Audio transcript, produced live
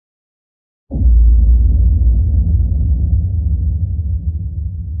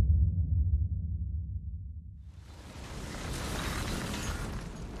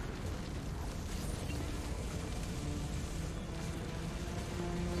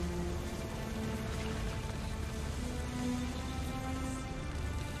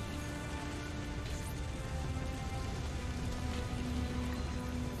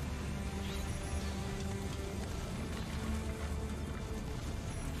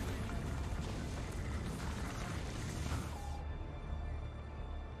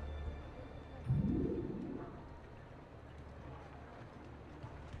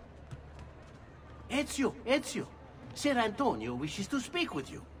Ezio. Ser Antonio wishes to speak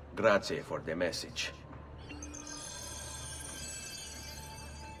with you. Grazie for the message.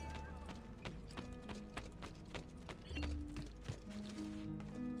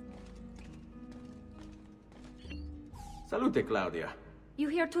 Salute, Claudia. You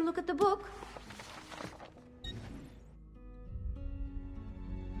here to look at the book?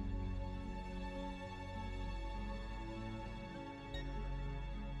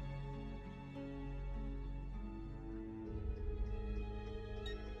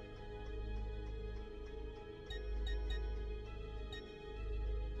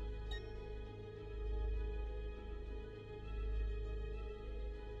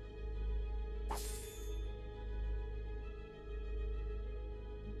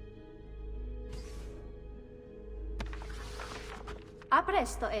 A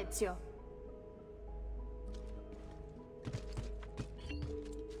presto, Ezio.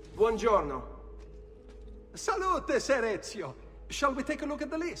 Buongiorno. Salute, Ser Ezio. Shall we take a look at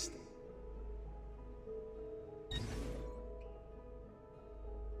the list?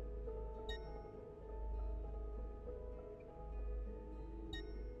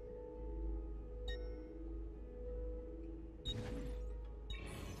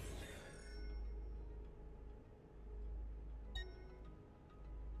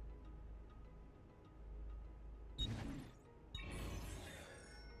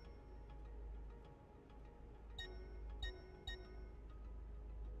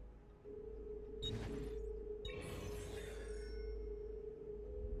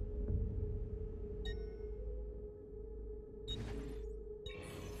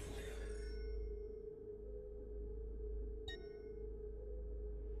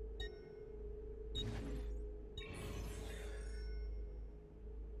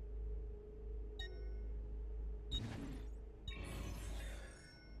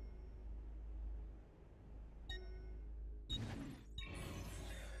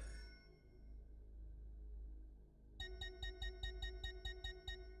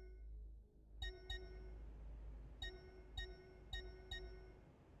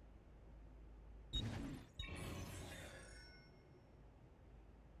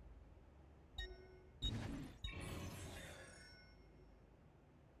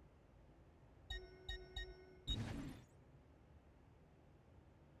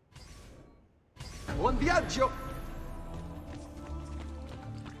 Buon viaggio!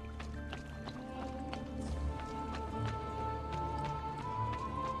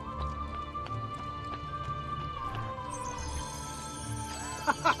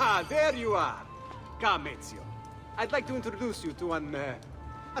 There you are! Come, Ezio. I'd like to introduce you to an,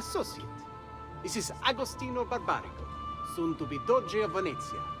 associate. This is Agostino Barbarigo, soon to be Doge of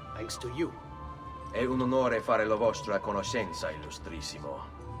Venezia, thanks to you. È un onore fare la vostra conoscenza,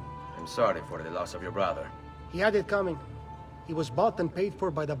 illustrissimo. I'm sorry for the loss of your brother. He had it coming. He was bought and paid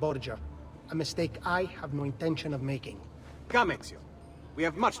for by the Borgia. A mistake I have no intention of making. Come, Ezio. We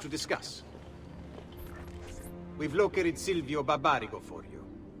have much to discuss. We've located Silvio Barbarigo for you.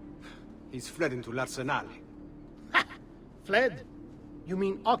 He's fled into l'Arsenale. Fled? You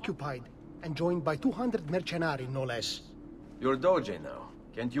mean occupied, and joined by 200 mercenari, no less. You're Doge now.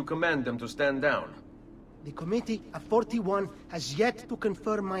 Can't you command them to stand down? The committee of 41 has yet to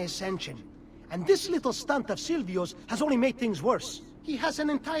confirm my ascension. And this little stunt of Silvio's has only made things worse. He has an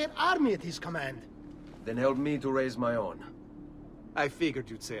entire army at his command. Then help me to raise my own. I figured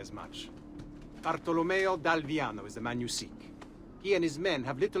you'd say as much. Bartolomeo d'Alviano is the man you seek. He and his men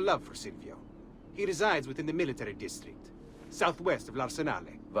have little love for Silvio. He resides within the military district, southwest of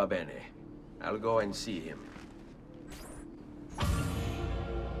l'Arsenale. Va bene. I'll go and see him.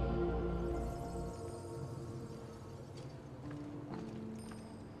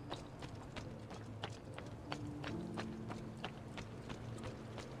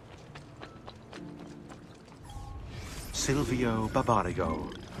 Silvio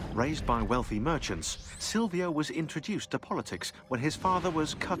Barbarigo. Raised by wealthy merchants, Silvio was introduced to politics when his father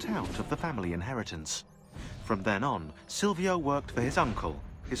was cut out of the family inheritance. From then on, Silvio worked for his uncle,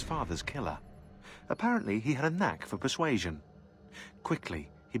 his father's killer. Apparently, he had a knack for persuasion. Quickly,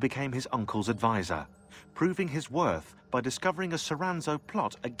 he became his uncle's advisor, proving his worth by discovering a Soranzo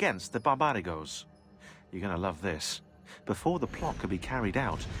plot against the Barbarigos. You're gonna love this. Before the plot could be carried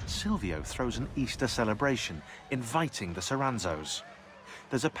out, Silvio throws an Easter celebration, inviting the Soranzos.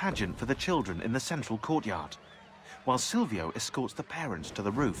 There's a pageant for the children in the central courtyard, while Silvio escorts the parents to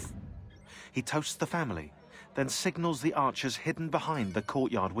the roof. He toasts the family, then signals the archers hidden behind the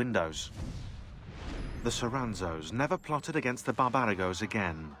courtyard windows. The Soranzos never plotted against the Barbarigos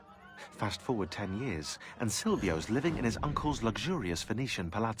again. Fast forward 10 years, and Silvio's living in his uncle's luxurious Venetian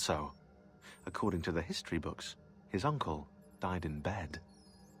palazzo. According to the history books, his uncle died in bed.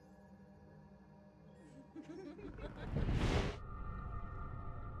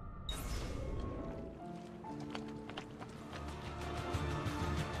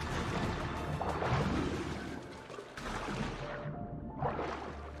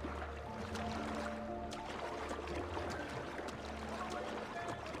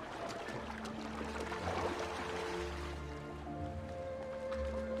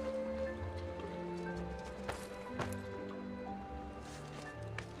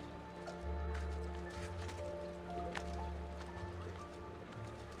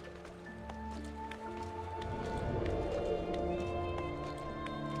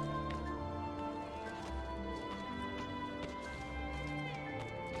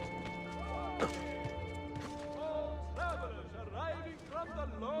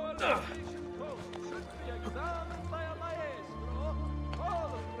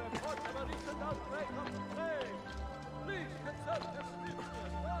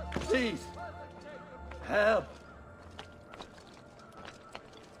 Please, help.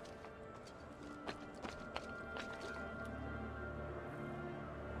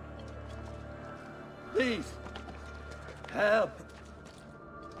 Please, help.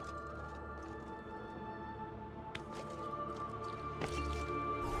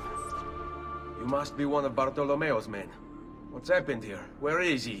 You must be one of Bartolomeo's men. What's happened here? Where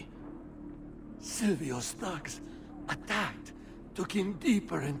is he? Silvio's thugs attacked, took him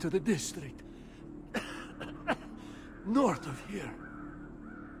deeper into the district. North of here.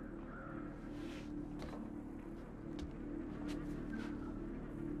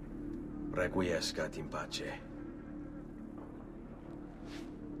 Requiescat in pace.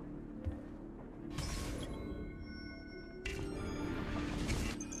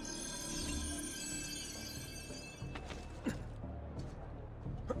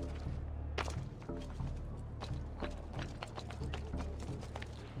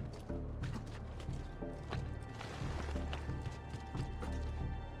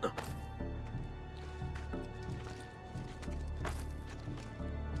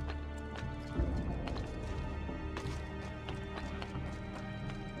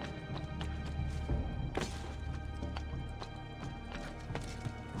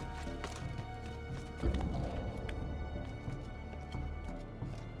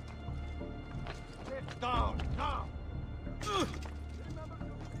 Down, down!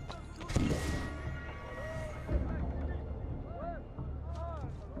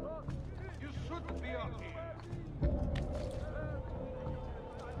 You shouldn't be up here.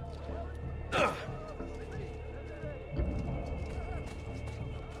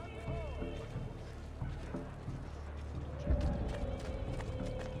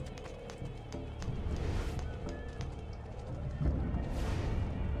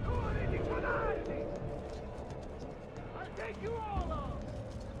 You all on!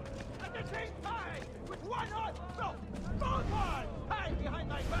 At the same time! With one arm! No! Both arms! Tied behind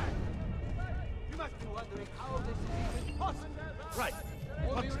my back! You must be wondering how this is even possible. Right.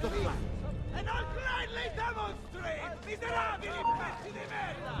 What's the plan? And I'll gladly demonstrate! Miserabili pezzi di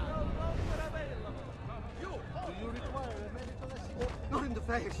merda! You! Do you require a medical assistance? Not in the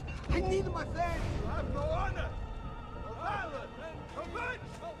face! I need my face! You have no honor! No valor! No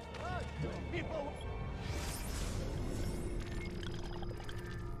virtue! People...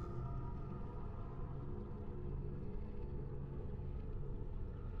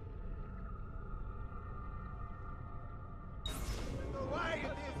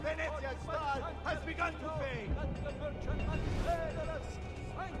 Venetia's star has begun to fade.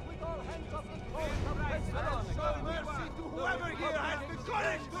 Show mercy to whoever here has the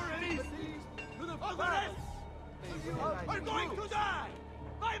courage to release. All the rest are going to die.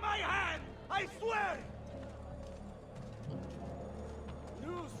 By my hand, I swear.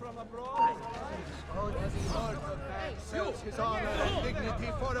 News from abroad. Oh, the Lord of man sells his honor and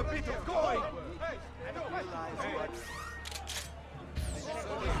dignity for a bit of coin. I don't realize what...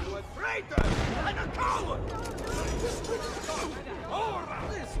 You a traitor and a coward!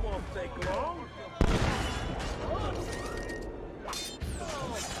 This won't take long.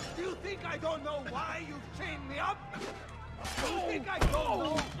 Do you think I don't know why you've chained me up? Do you think I don't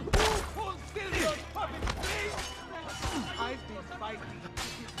know who pulled Silvio's puppet strings? I've been fighting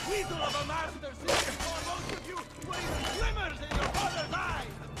this weasel of a master since before most of you were even glimmers in your father's eyes!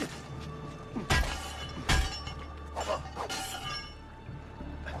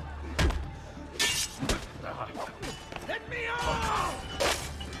 Let me out!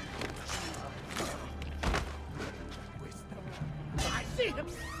 I see him!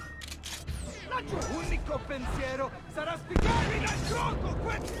 La tuo unico pensiero sarà spiegarmi dal tronco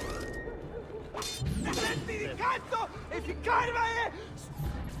questo! cazzo! E ficcare!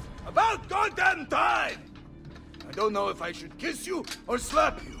 About goddamn time! I don't know if I should kiss you or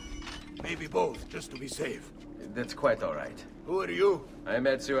slap you. Maybe both, just to be safe. That's quite all right. Who are you? I'm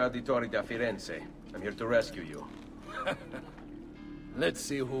Ezio Auditore da Firenze. I'm here to rescue you. Let's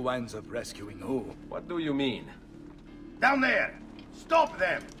see who winds up rescuing who. What do you mean? Down there! Stop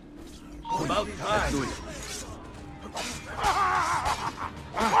them! About time.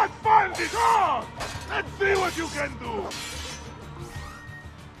 What fun is on? Let's see what you can do!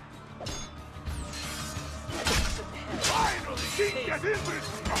 Finally, King gets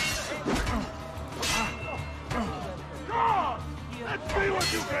interested! God! Let's see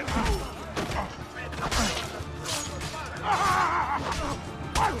what you can do!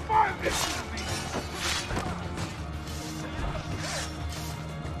 What fun this will be!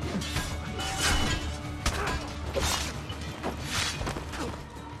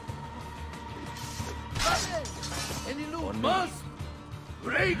 Any loot, boss?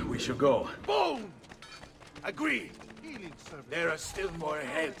 Break! We should go. Boom! Agreed. There are still more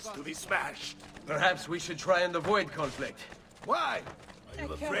heads to be smashed. Perhaps we should try and avoid conflict. Why? Are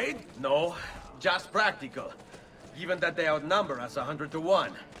you afraid? No, just practical. Given that they outnumber us 100 to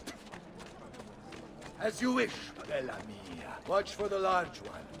 1. As you wish, bella mia. Watch for the large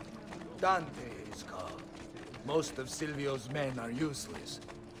one. Dante is called. Most of Silvio's men are useless,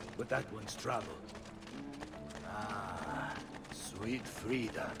 but that one's trouble. Ah, sweet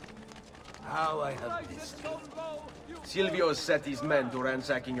Frida. How I have missed you. Silvio's set his men to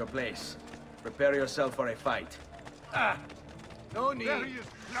ransacking your place. Prepare yourself for a fight. Ah, no need. There he is!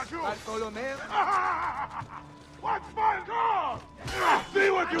 Lajú! Bartolomeo? What's fun? Go! See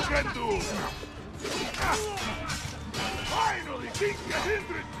what you can do! Finally, King gets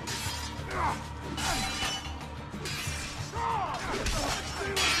interested!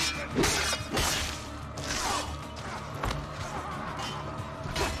 See what you can do!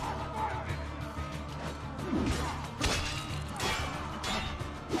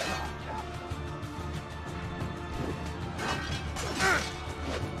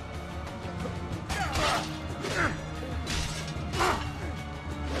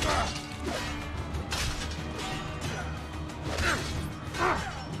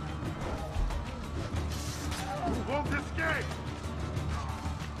 Won't escape!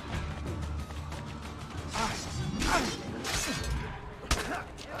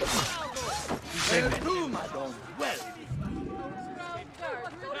 Where to, madame? Well,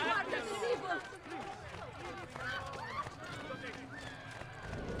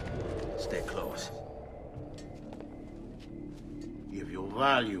 Stay close. If you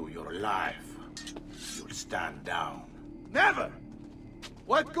value your life, you'll stand down. never!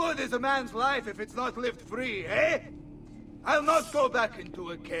 What good is a man's life if it's not lived free, eh? I'll not go back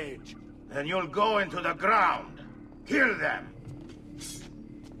into a cage. Then you'll go into the ground. Kill them.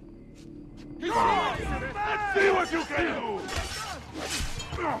 Let's see what you can do.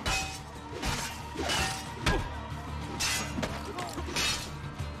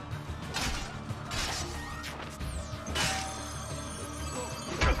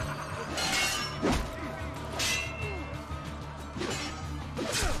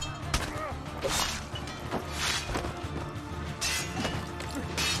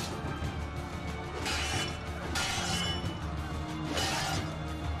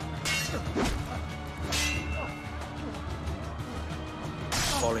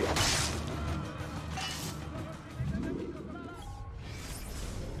 Sorry.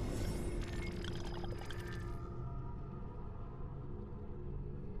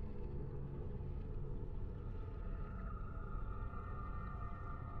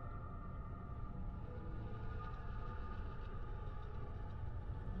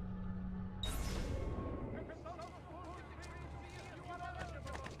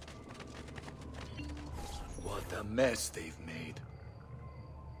 What a mess they've made.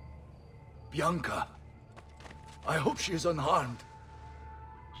 Bianca. I hope she is unharmed.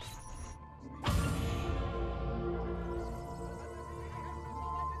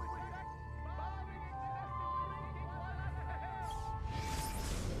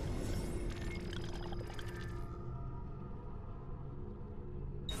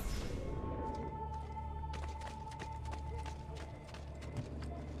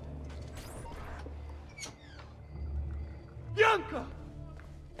 Bianca!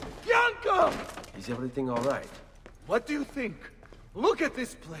 Bianca! Is everything all right? What do you think? Look at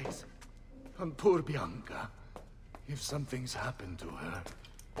this place. And poor Bianca. If something's happened to her.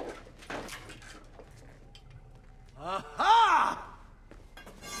 Aha!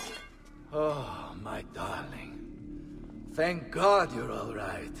 Oh, my darling. Thank God you're all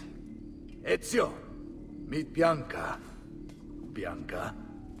right. Ezio, Meet Bianca. Bianca.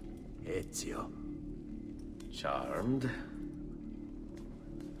 Ezio. Charmed.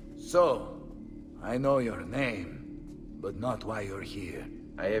 So, I know your name, but not why you're here.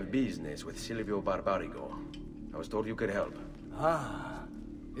 I have business with Silvio Barbarigo. I was told you could help. Ah,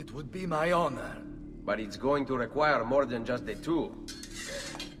 it would be my honor. But it's going to require more than just the two.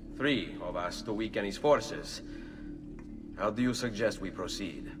 3 of us to weaken his forces. How do you suggest we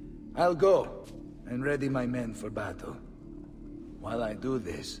proceed? I'll go and ready my men for battle. While I do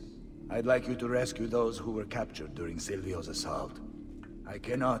this, I'd like you to rescue those who were captured during Silvio's assault. I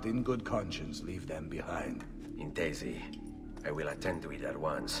cannot, in good conscience, leave them behind. Intesi. I will attend to it at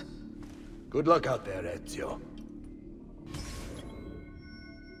once. Good luck out there, Ezio.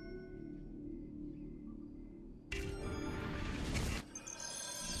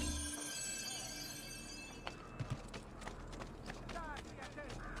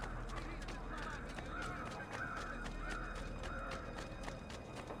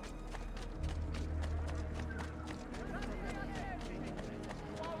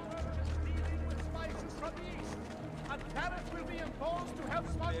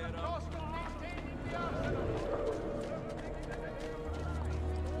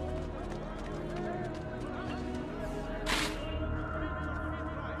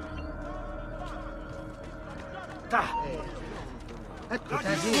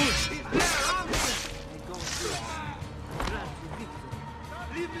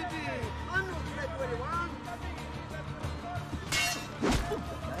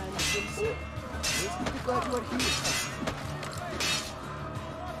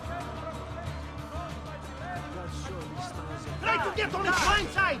 Try to get on his blind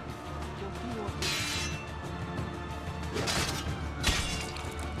side!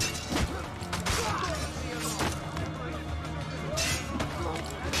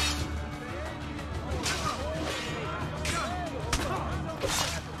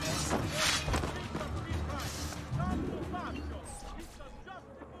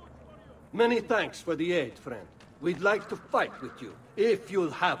 Many thanks for the aid, friend. We'd like to fight with you, if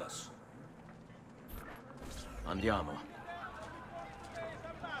you'll have us. Andiamo.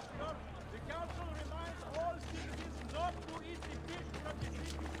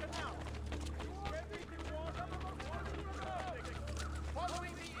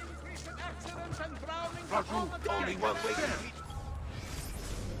 Following the increase in accidents and drowning, Only one way to reach.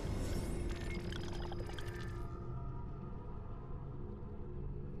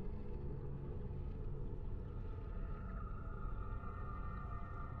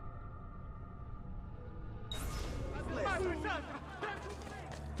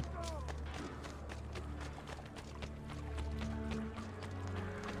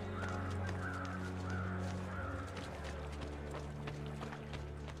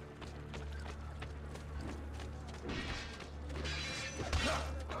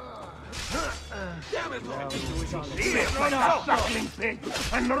 Damn it, Leave that suckling pig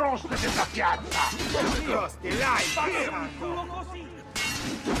and roasted in the piazza! Frosty, live!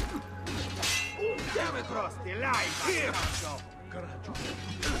 Damn it, Frosty, live! Here!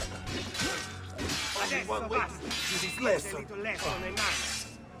 Only one way to teach you this lesson.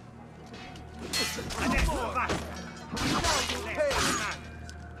 Adesso basta!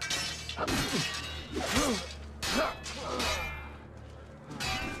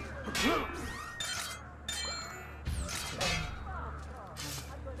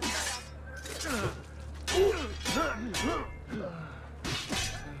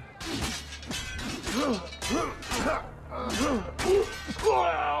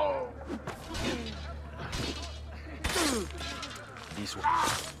 This way.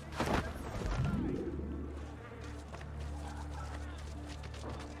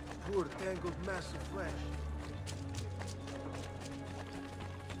 Poor tangled mass of flesh.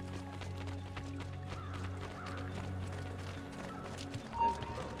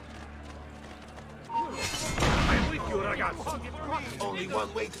 I'm with you, ragazzi. Only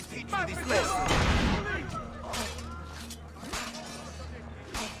one way to teach you this lesson.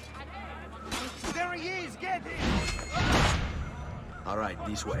 There he is! Get him! All right,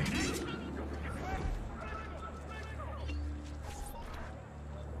 this way.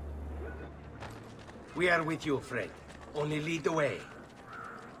 We are with you, Fred. Only lead the way.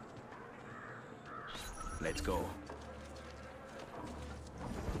 Let's go.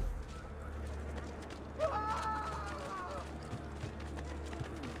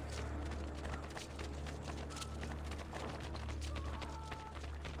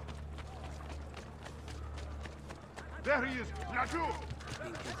 There he is, Majeure.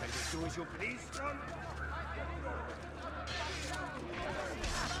 Think you can just do as you please, son?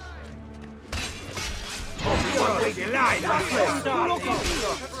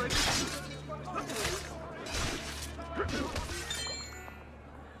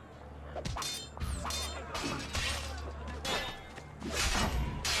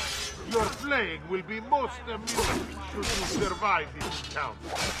 Your playing will be most amusing should you survive this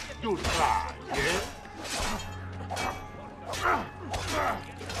encounter. Do try, yeah?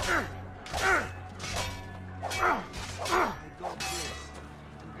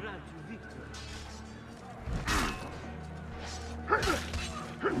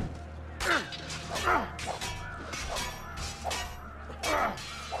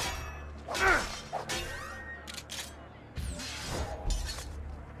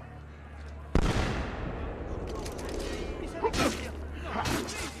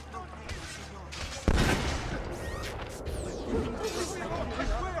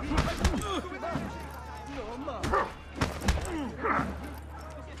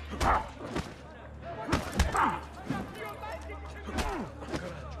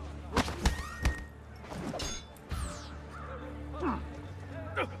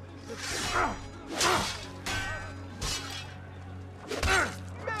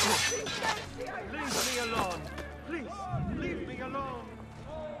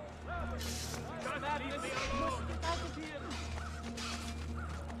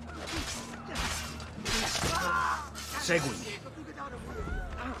 Seguimi.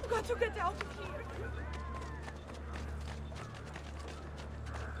 I've got to get out of here.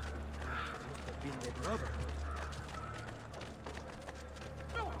 Been their brother.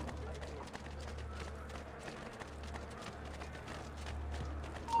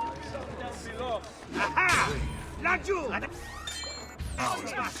 Aha! Laggiù! Now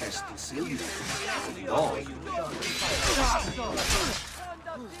is the test to Silvio. No.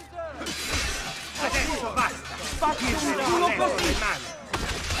 Adesso basta! Spacchi il culo così!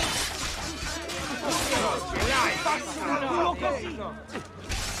 Ce l'hai! Spacchi il culo così!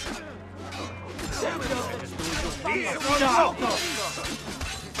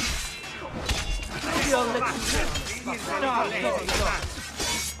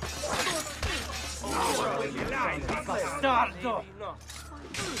 Bastardo!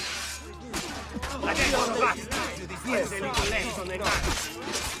 Adesso basta! Difendeli con l'esso nei mani!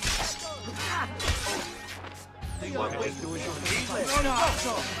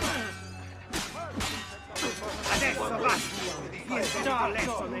 Adesso basta! Difendeli con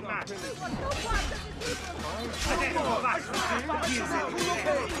l'esso nei mani! Adesso basta! Difendeli con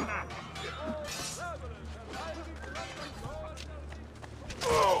l'esso nei mani!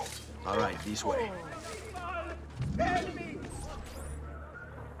 All right, this way.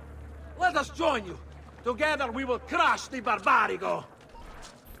 Let us join you! Together we will crush the Barbarigo!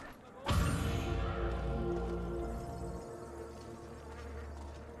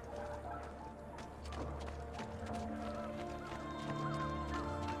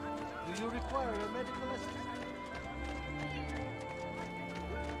 Do you require a medical assistant?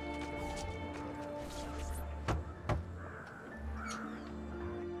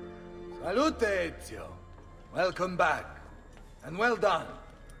 Salute, Ezio. Welcome back. And well done.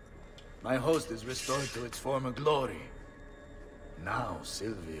 My host is restored to its former glory. Now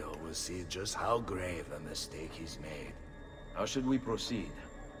Silvio will see just how grave a mistake he's made. How should we proceed?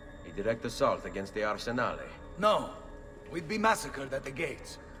 A direct assault against the Arsenale? No. We'd be massacred at the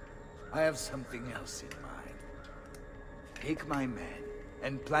gates. I have something else in mind. Take my men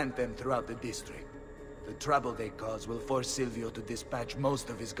and plant them throughout the district. The trouble they cause will force Silvio to dispatch most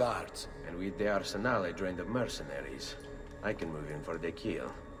of his guards. And with the Arsenale drained of mercenaries, I can move in for the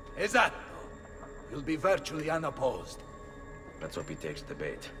kill. Esatto. You'll be virtually unopposed. Let's hope he takes the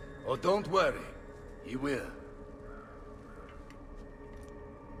bait. Oh, don't worry. He will.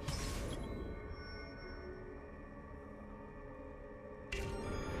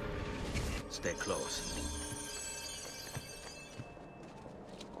 Stay close.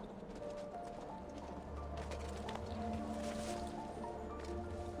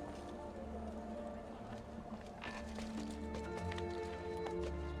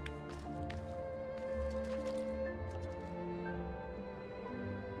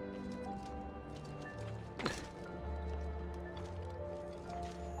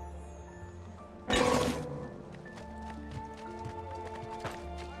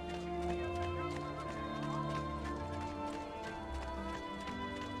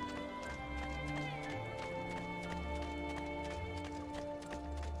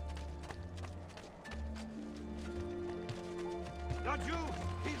 Laggiù!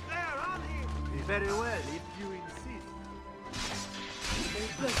 He's there, on him! Very well, if you insist.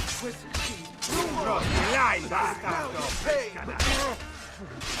 L'hai, bastardo!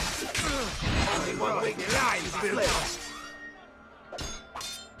 Only one way to die is this.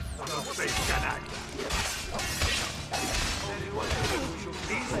 Non sei canaglia.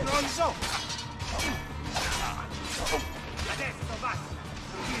 Stronzo! Adesso basta!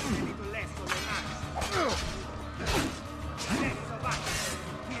 Tirseli con lesso le mani! Adesso basta!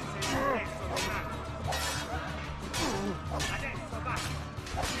 Tirseli con lesso le mani! Adesso basta!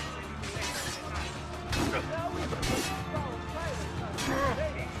 Tirseli con lesso le mani!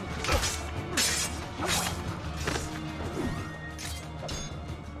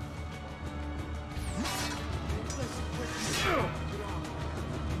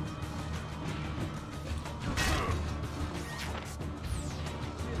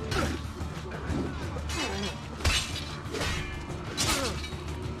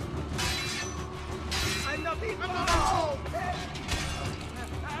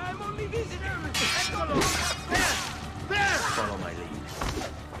 I'm only visitor! Eccolo! There! Follow my lead.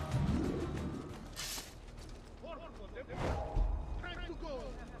 Time to go!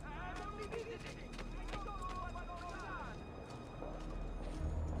 I'm only visiting!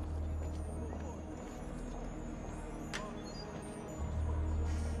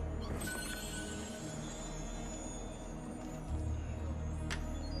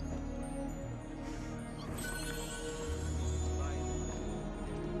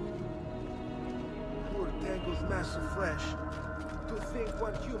 Poor Dangle's massive flesh. To think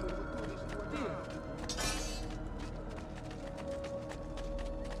one human would do this to a deer.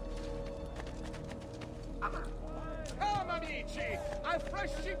 Come, amici! A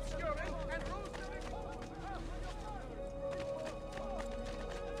fresh sheep's urine and roasted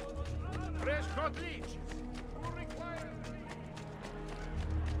fresh cod leeches. Who requires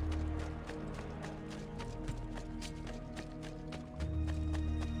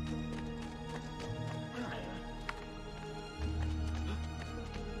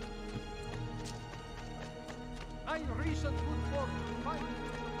I recent good fortune finding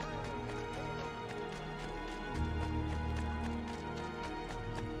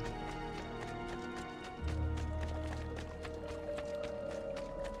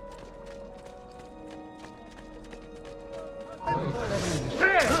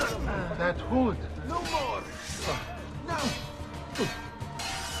that hood? No more! Now!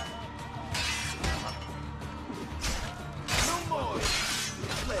 No more!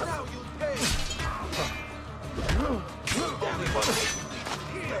 Now you pay! Only one way to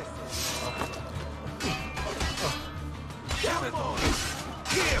here! Damn it all!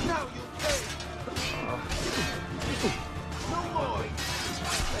 Here! Now you pay! No more!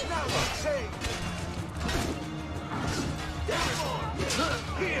 Now you pay! Damn it all!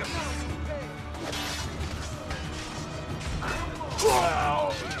 Here! Now you pay!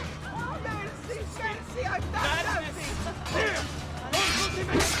 Wow! Mercy! Mercy! I'm not happy! Here!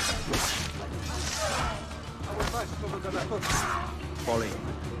 Fall in.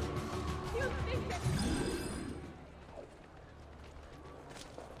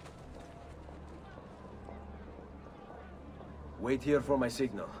 Wait here for my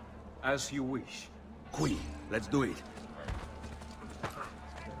signal. as you wish. Qui, let's do it.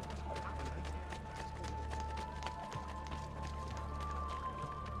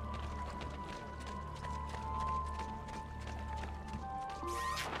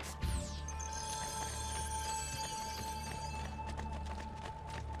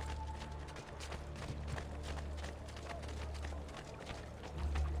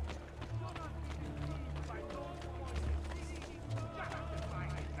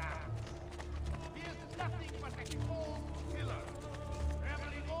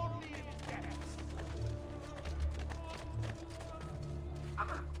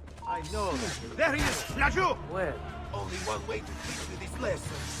 I know. There he is! Laggiù! Where? Only one way to teach you this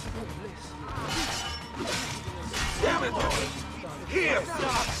lesson. Damn it all! Here!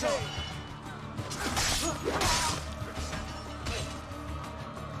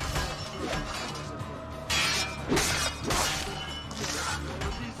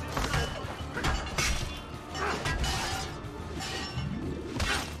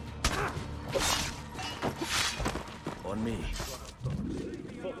 On me.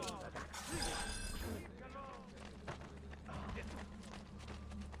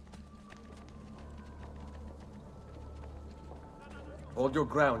 Hold your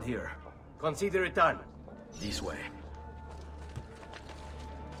ground here. Consider it done. This way.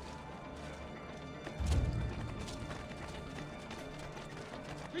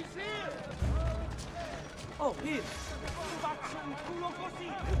 He's here! Oh, here. Faccio un culo così.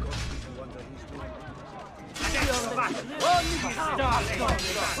 Adesso vai! Ogni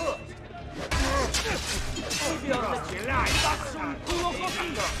Silvio, ti faccio un culo così!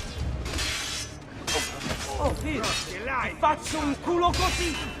 Oh, Phil, ti faccio un culo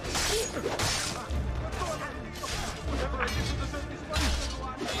così!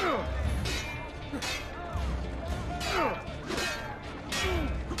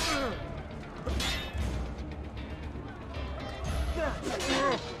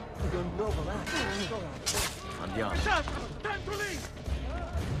 Andiamo. Dentro lì!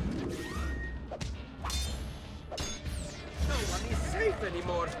 No one is safe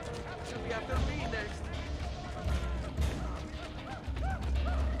anymore. Should be after me next.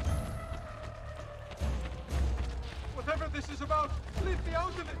 Whatever this is about, leave me out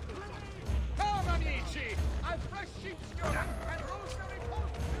of it. Come, amici! A fresh sheep's skin and rosemary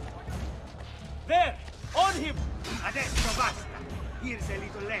poultice! There! On him! Adesso basta! Here's a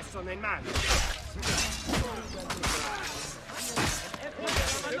little lesson in manners.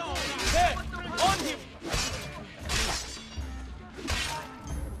 There! On him!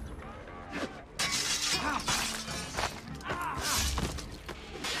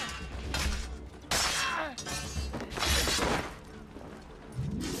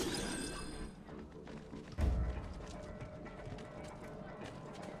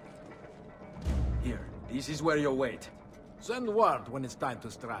 Here, this is where you'll wait. Send word when it's time to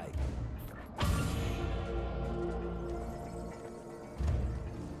strike.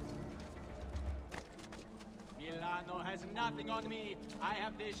 Milano has nothing on me. I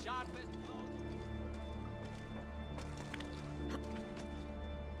have the sharpest...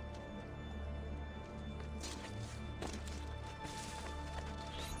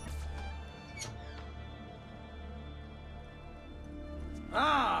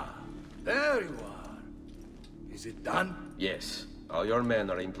 Ah, there you are. Is it done? Yes, all your men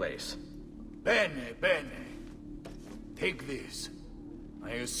are in place. Bene, bene. Take this.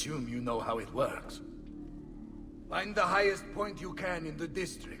 I assume you know how it works. Find the highest point you can in the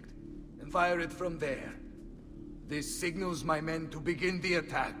district, and fire it from there. This signals my men to begin the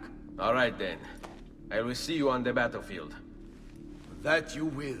attack. All right then. I will see you on the battlefield. That you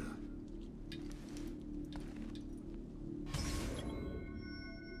will.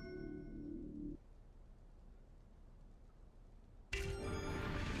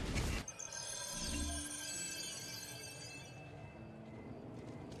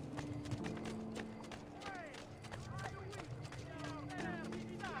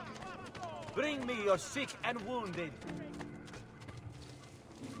 Bring me your sick and wounded.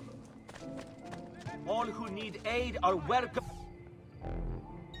 All who need aid are welcome.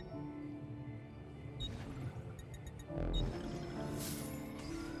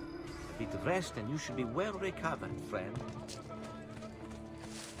 A bit of rest and you should be well recovered, friend.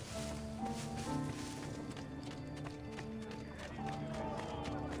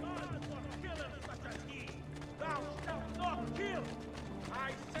 Thou shalt not kill!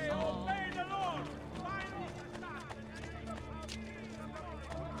 I say obey the Lord! Final attack!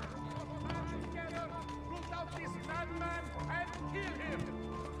 Together, root out this madman and kill him!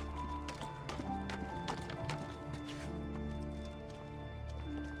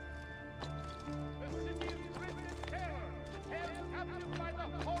 The city is driven in terror, held captive by the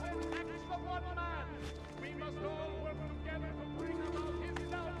horrid acts of one man. We must all work together to bring about his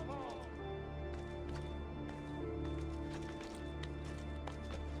downfall.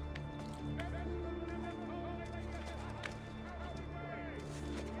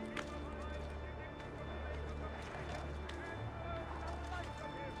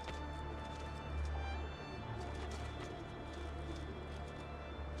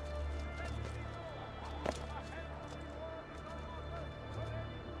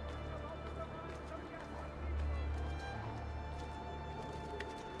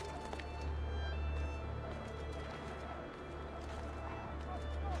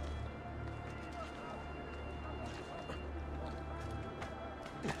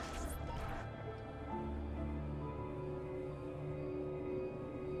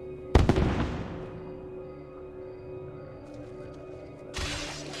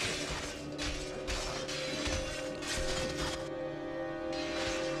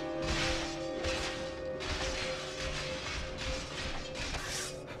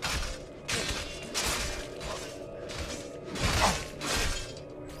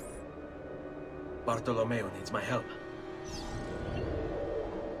 Bartolomeo needs my help.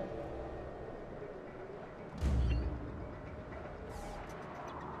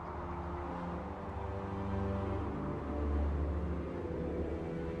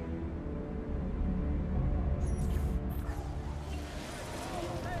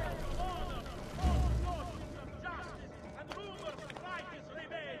 And rumors of righteous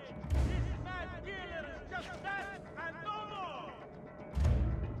revenge. This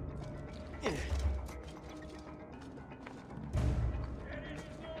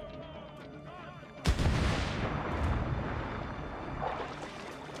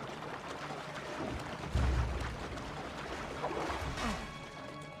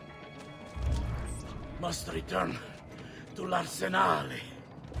Must return to l'Arsenale.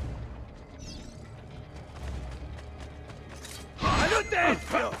 Salute!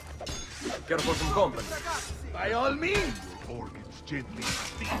 Care for some company? By all means! Organs gently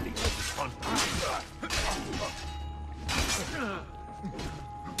stealing his hunter.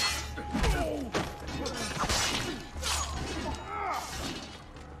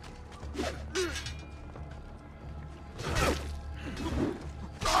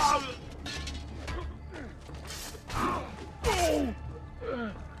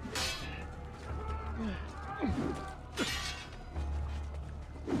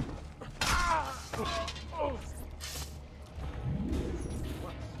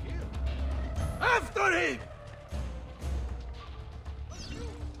 After him!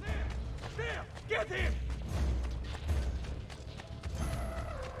 There! Get him!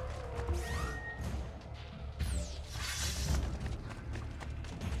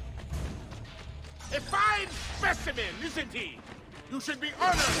 A fine specimen, isn't he? You should be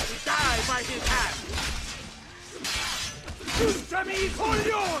honored to die by his hand. Scusami,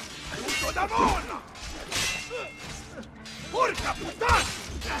 coglione! Tutto da mona! Porca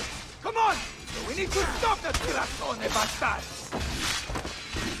puttana! Come on! We need to stop that Grassone bastards!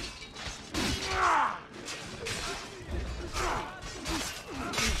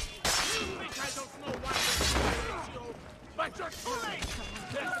 You think I don't know why they're you, but you're too late!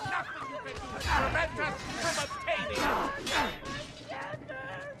 There's nothing you can do to prevent us from obtaining it!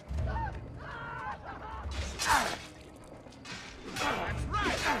 That's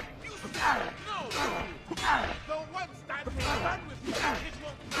right! You said no! Though once that is done with you, it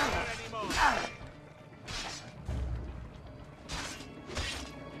won't matter anymore!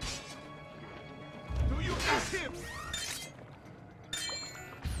 Do you miss him?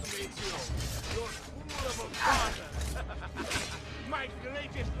 Ezio, you're fool of a father! My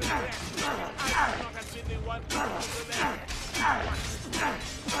greatest regret is I could not have been the one to do the left.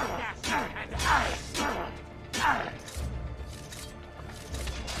 Gas and ice!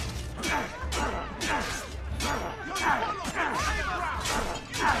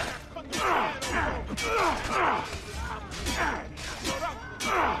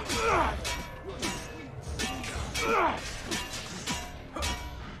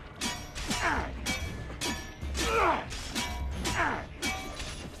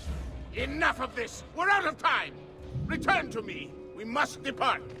 Enough of this! We're out of time! Return to me! We must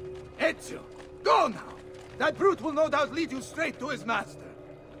depart! Ezio, go now! That brute will no doubt lead you straight to his master.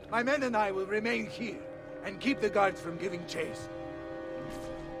 My men and I will remain here, and keep the guards from giving chase.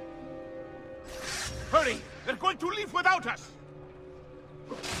 Hurry! They're going to leave without us!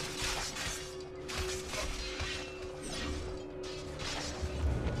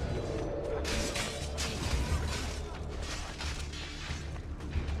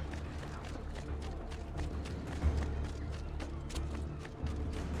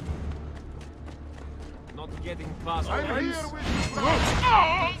 Not getting past. I'm here with you, bro!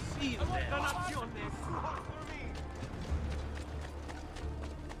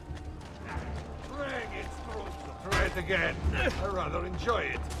 Try it again. I rather enjoy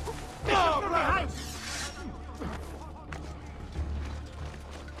it. Oh, right.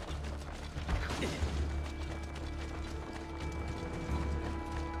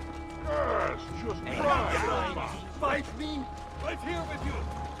 Yes, just right. Fight me! Right here with you!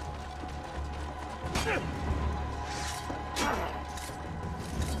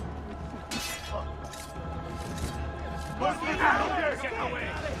 Get away!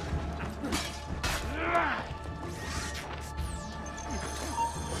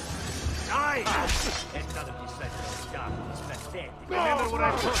 Die! And none of you said that dark is pathetic. Remember what I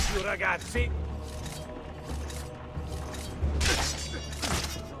told you, ragazzi?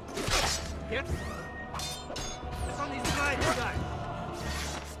 Here. It's on his right side.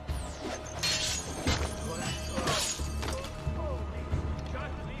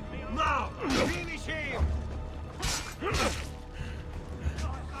 Now! Finish him!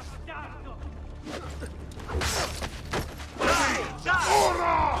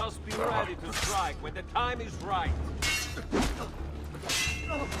 Just be ready to strike when the time is right.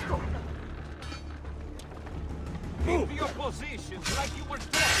 Keep your positions like you were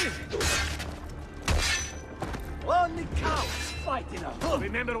dead. Only cowards fight in a hood.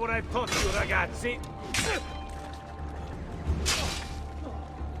 Remember what I taught you, ragazzi.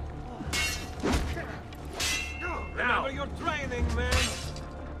 Remember your training, man.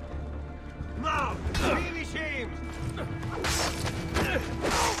 Now, finish him.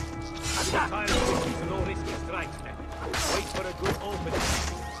 Time to use no risky strikes, man. Wait for a good opening.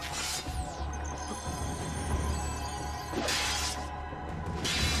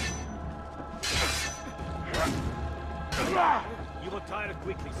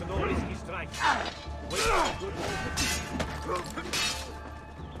 quickly, so no risky strikes. Wait for a good moment.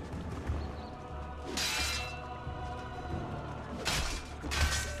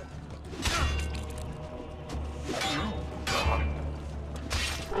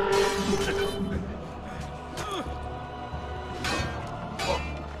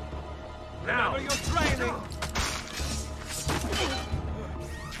 Now you're training.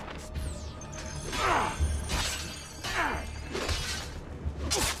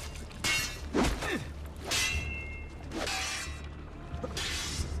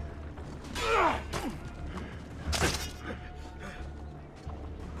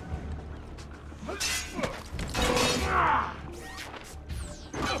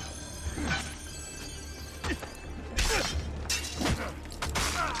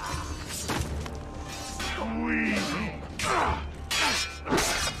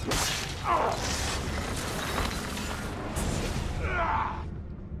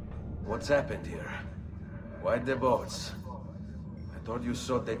 What's happened here? Why the boats? I thought you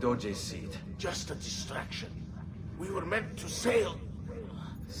sought the Doge's seat. Just a distraction. We were meant to sail.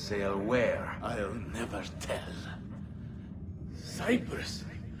 Sail where? I'll never tell. Cyprus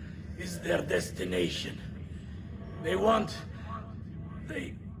is their destination. They want...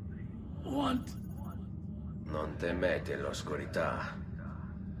 Non temete l'oscurità.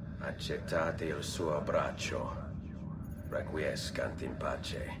 Accettate il suo abbraccio. Requiescant in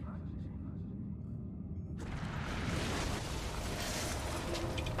pace.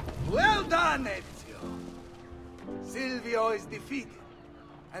 Well done, Ezio! Silvio is defeated,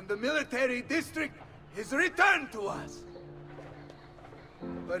 and the military district is returned to us.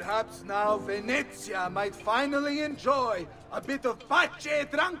 Perhaps now Venezia might finally enjoy a bit of pace e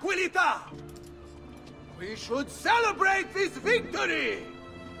tranquillità. We should celebrate this victory!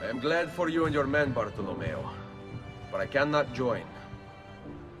 I am glad for you and your men, Bartolomeo. But I cannot join.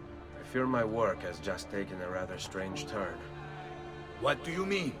 I fear my work has just taken a rather strange turn. What do you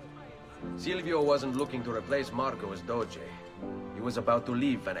mean? Silvio wasn't looking to replace Marco as Doge. He was about to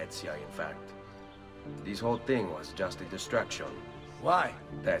leave Venezia, in fact. This whole thing was just a distraction. Why?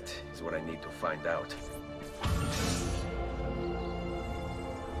 That is what I need to find out.